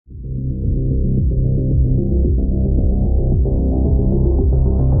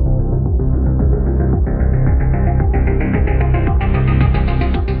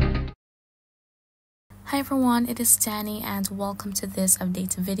everyone, it is Dani and welcome to this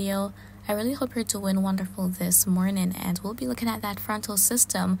update video. I really hope you're doing wonderful this morning, and we'll be looking at that frontal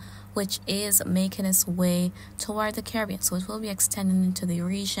system which is making its way toward the Caribbean. So it will be extending into the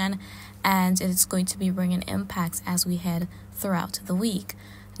region and it's going to be bringing impacts as we head throughout the week.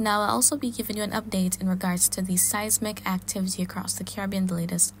 Now, I'll also be giving you an update in regards to the seismic activity across the Caribbean, the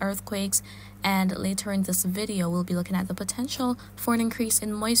latest earthquakes, and later in this video, we'll be looking at the potential for an increase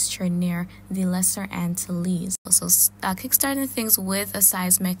in moisture near the Lesser Antilles. So, kickstarting things with a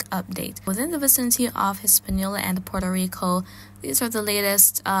seismic update. Within the vicinity of Hispaniola and Puerto Rico, these are the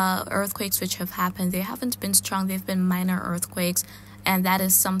latest earthquakes which have happened. They haven't been strong, they've been minor earthquakes. And that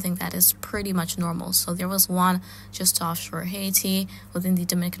is something that is pretty much normal. So there was one just offshore Haiti, within the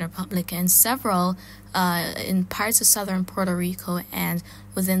Dominican Republic, and several in parts of southern Puerto Rico and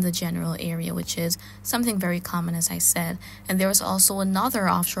within the general area, which is something very common, as I said. And there was also another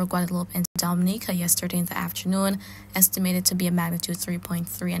offshore Guadeloupe and Dominica yesterday in the afternoon, estimated to be a magnitude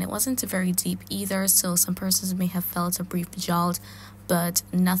 3.3, and it wasn't very deep either, so some persons may have felt a brief jolt, but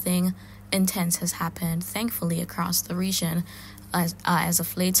nothing intense has happened, thankfully, across the region as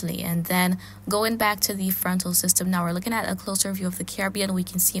of lately. And then going back to the frontal system, now we're looking at a closer view of the Caribbean. We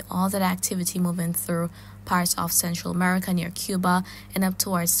can see all that activity moving through parts of Central America near Cuba and up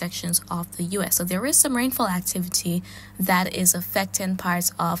towards sections of the US. So there is some rainfall activity that is affecting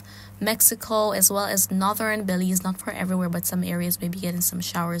parts of Mexico as well as northern Belize, not for everywhere, but some areas may be getting some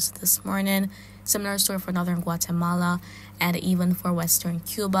showers this morning. Similar story for northern Guatemala and even for western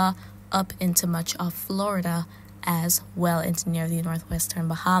Cuba up into much of Florida as well into near the northwestern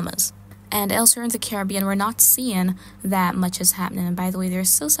Bahamas. And elsewhere in the Caribbean, we're not seeing that much is happening. And by the way, there's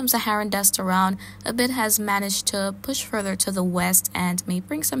still some Saharan dust around. A bit has managed to push further to the west and may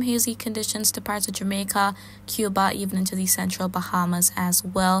bring some hazy conditions to parts of Jamaica, Cuba, even into the central Bahamas as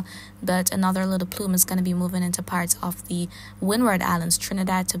well. But another little plume is going to be moving into parts of the Windward Islands,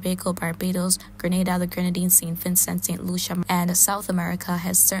 Trinidad, Tobago, Barbados, Grenada, the Grenadines, St. Vincent, St. Lucia, and South America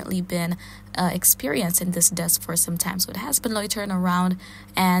has certainly been experiencing this dust for some time. So it has been loitering around,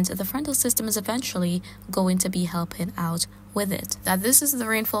 and the frontal system is eventually going to be helping out with it. Now, this is the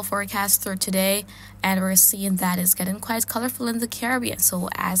rainfall forecast for today, and we're seeing that it's getting quite colorful in the Caribbean. So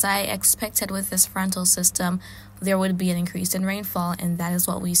as I expected with this frontal system, there would be an increase in rainfall, and that is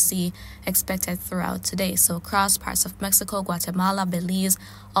what we see expected throughout today. So across parts of Mexico, Guatemala, Belize,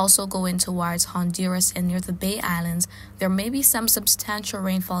 also going towards Honduras and near the Bay Islands, there may be some substantial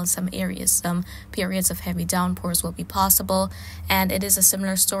rainfall in some areas. Some periods of heavy downpours will be possible, and it is a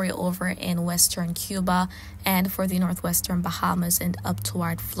similar story over in western Cuba and for the northwestern Bahamas and up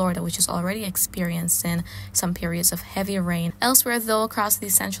toward Florida, which is already experiencing some periods of heavy rain. Elsewhere, though, across the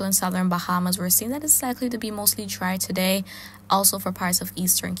central and southern Bahamas, we're seeing that it's likely to be mostly dry today. Also for parts of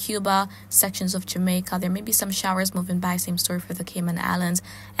eastern Cuba, sections of Jamaica, there may be some showers moving by. Same story for the Cayman Islands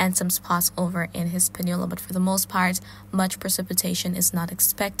and some spots over in Hispaniola. But for the most part, much precipitation is not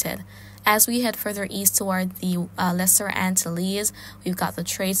expected. As we head further east toward the Lesser Antilles, we've got the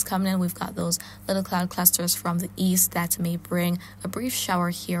trades coming in. We've got those little cloud clusters from the east that may bring a brief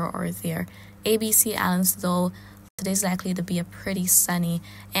shower here or there. ABC Islands, though, today's likely to be a pretty sunny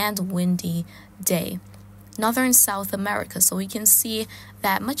and windy day. Northern South America, so we can see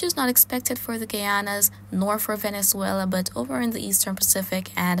that much is not expected for the Guyanas nor for Venezuela, but over in the eastern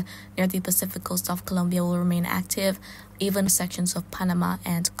Pacific and near the Pacific coast of Colombia will remain active, even sections of Panama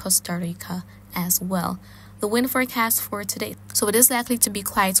and Costa Rica as well. The wind forecast for today. So it is likely to be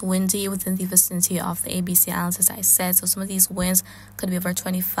quite windy within the vicinity of the ABC Islands, as I said. So some of these winds could be over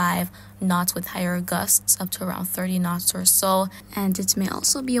 25 knots with higher gusts up to around 30 knots or so. And it may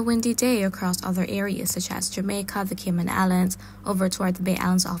also be a windy day across other areas such as Jamaica, the Cayman Islands, over toward the Bay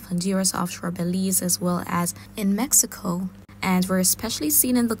Islands of Honduras, offshore Belize, as well as in Mexico. And we're especially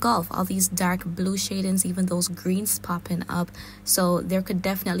seeing in the Gulf all these dark blue shadings, even those greens popping up. So there could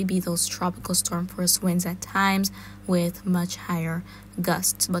definitely be those tropical storm force winds at times with much higher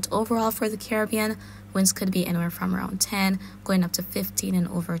gusts. But overall for the Caribbean, winds could be anywhere from around 10 going up to 15 and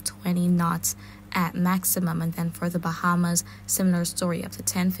over 20 knots at maximum. And then for the Bahamas, similar story, up to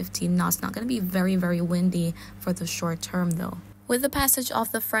 10-15 knots. Not going to be very, very windy for the short term though. With the passage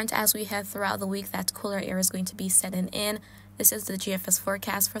of the front as we head throughout the week, that cooler air is going to be setting in. This is the GFS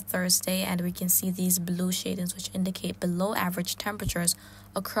forecast for Thursday, and we can see these blue shadings which indicate below average temperatures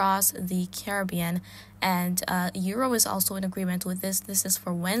across the Caribbean. And Euro is also in agreement with this. This is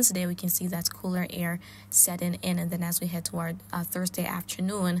for Wednesday. We can see that cooler air setting in, and then as we head toward Thursday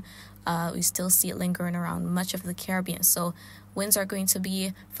afternoon, we still see it lingering around much of the Caribbean. So winds are going to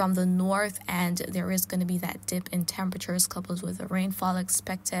be from the north, and there is going to be that dip in temperatures coupled with the rainfall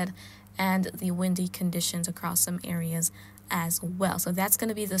expected. and the windy conditions across some areas as well. So that's going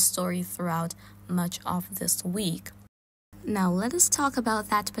to be the story throughout much of this week. Now let us talk about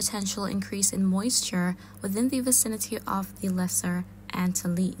that potential increase in moisture within the vicinity of the Lesser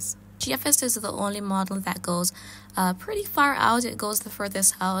Antilles. GFS is the only model that goes pretty far out. It goes the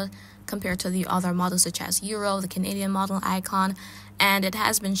furthest out compared to the other models such as Euro, the Canadian model, Icon, and it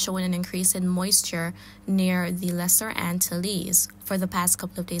has been showing an increase in moisture near the Lesser Antilles for the past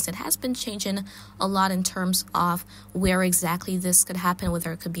couple of days. It has been changing a lot in terms of where exactly this could happen,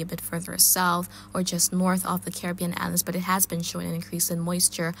 whether it could be a bit further south or just north of the Caribbean islands, but it has been showing an increase in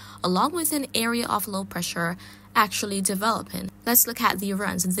moisture along with an area of low pressure actually developing. Let's look at the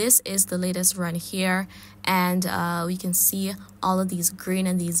runs. This is the latest run here, and we can see all of these green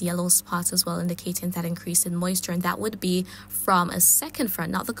and these yellow spots as well, indicating that increase in moisture, and that would be from a second front,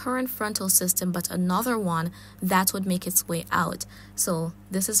 not the current frontal system, but another one that would make its way out. So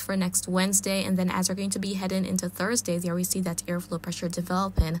this is for next Wednesday, and then as we're going to be heading into Thursday, there we see that airflow pressure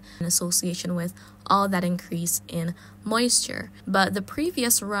developing in association with all that increase in moisture. But the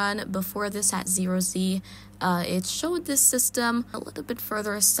previous run before this at 0Z, it showed this system a little bit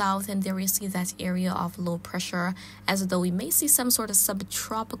further south, and there we see that area of low pressure, as though we may see some sort of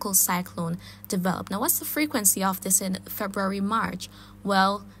subtropical cyclone develop. Now, what's the frequency of this in February, March?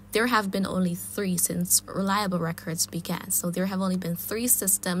 Well, there have been only 3 since reliable records began. So there have only been 3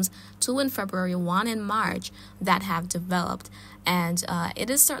 systems, 2 in February, 1 in March, that have developed. And it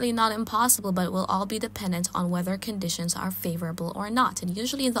is certainly not impossible, but it will all be dependent on whether conditions are favorable or not. And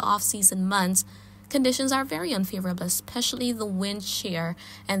usually in the off-season months, conditions are very unfavorable, especially the wind shear,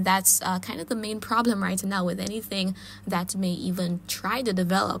 and that's kind of the main problem right now with anything that may even try to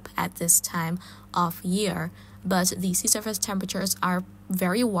develop at this time of year. But the sea surface temperatures are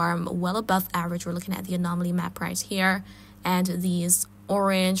very warm, well above average. We're looking at the anomaly map right here, and these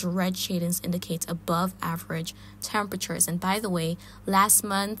orange red shadings indicate above average temperatures. And by the way, last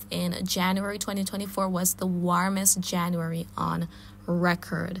month in January 2024 was the warmest January on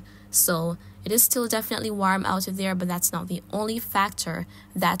record. So it is still definitely warm out there, but that's not the only factor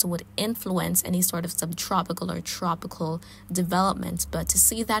that would influence any sort of subtropical or tropical development. But to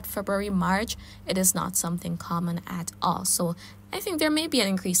see that February, March, it is not something common at all. So I think there may be an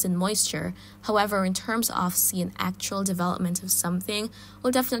increase in moisture. However, in terms of seeing actual development of something,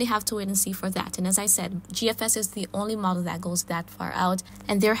 we'll definitely have to wait and see for that. And as I said, GFS is the only model that goes that far out,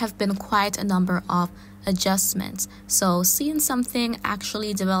 and there have been quite a number of adjustments. So seeing something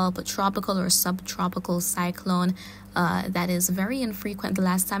actually develop a tropical or subtropical cyclone, that is very infrequent. The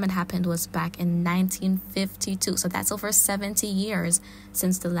last time it happened was back in 1952. So that's over 70 years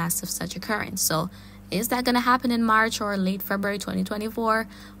since the last of such occurrence. So is that going to happen in March or late February 2024?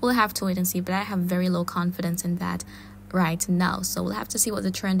 We'll have to wait and see, but I have very low confidence in that right now. So we'll have to see what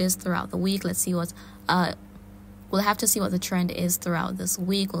the trend is throughout the week. We'll have to see what the trend is throughout this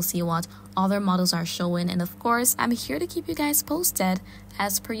week. We'll see what other models are showing. And of course, I'm here to keep you guys posted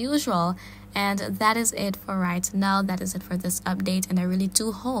as per usual. And that is it for right now. That is it for this update. And I really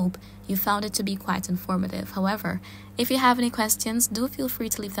do hope you found it to be quite informative. However, if you have any questions, do feel free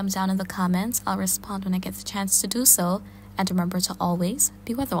to leave them down in the comments. I'll respond when I get the chance to do so. And remember to always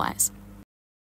be weatherwise.